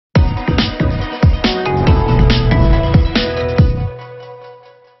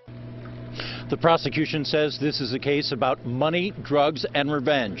The prosecution says this is a case about money, drugs, and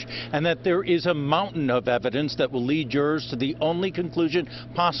revenge, and that there is a mountain of evidence that will lead jurors to the only conclusion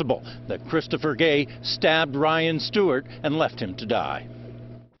possible, that Christopher Gay stabbed Ryan Stewart and left him to die.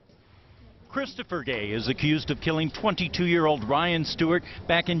 Christopher Gay is accused of killing 22-year-old Ryan Stewart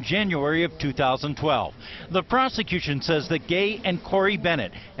back in January of 2012. The prosecution says that Gay and Corey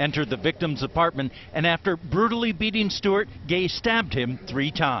Bennett entered the victim's apartment, and after brutally beating Stewart, Gay stabbed him 3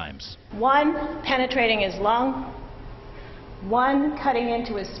 times. One penetrating his lung, one cutting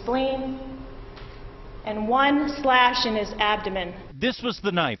into his spleen, and one slash in his abdomen. This was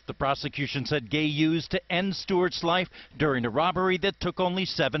the knife the prosecution said Gay used to end Stewart's life during a robbery that took only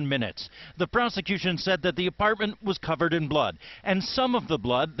 7 minutes. The prosecution said that the apartment was covered in blood, and some of the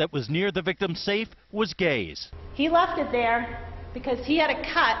blood that was near the victim's safe was Gay's. He left it there because he had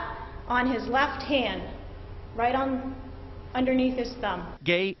a cut on his left hand, right underneath his thumb.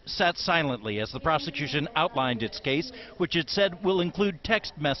 Gay sat silently as the prosecution outlined its case, which it said will include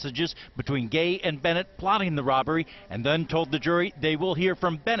text messages between Gay and Bennett plotting the robbery, and then told the jury they will hear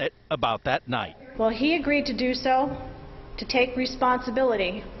from Bennett about that night. Well, he agreed to do so, to take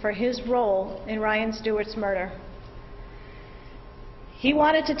responsibility for his role in Ryan Stewart's murder. He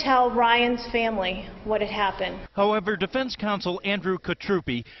wanted to tell Ryan's family what had happened. However, defense counsel Andrew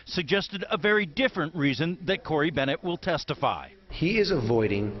Katrupi suggested a very different reason that Corey Bennett will testify. He is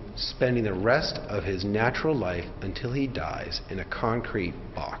avoiding spending the rest of his natural life until he dies in a concrete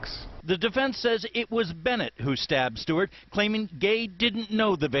box. The defense says it was Bennett who stabbed Stewart, claiming Gay didn't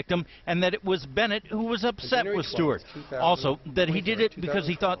know the victim and that it was Bennett who was upset with Stewart. Also, that he did it because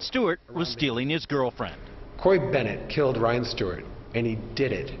he thought Stewart was stealing his girlfriend. Corey Bennett killed Ryan Stewart, and he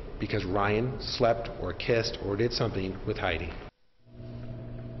did it because Ryan slept or kissed or did something with Heidi.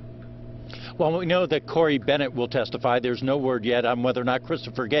 Well, we know that Corey Bennett will testify. There's no word yet on whether or not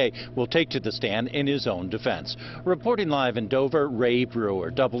Christopher Gay will take to the stand in his own defense. Reporting live in Dover, Ray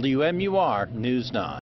Brewer, WMUR News 9.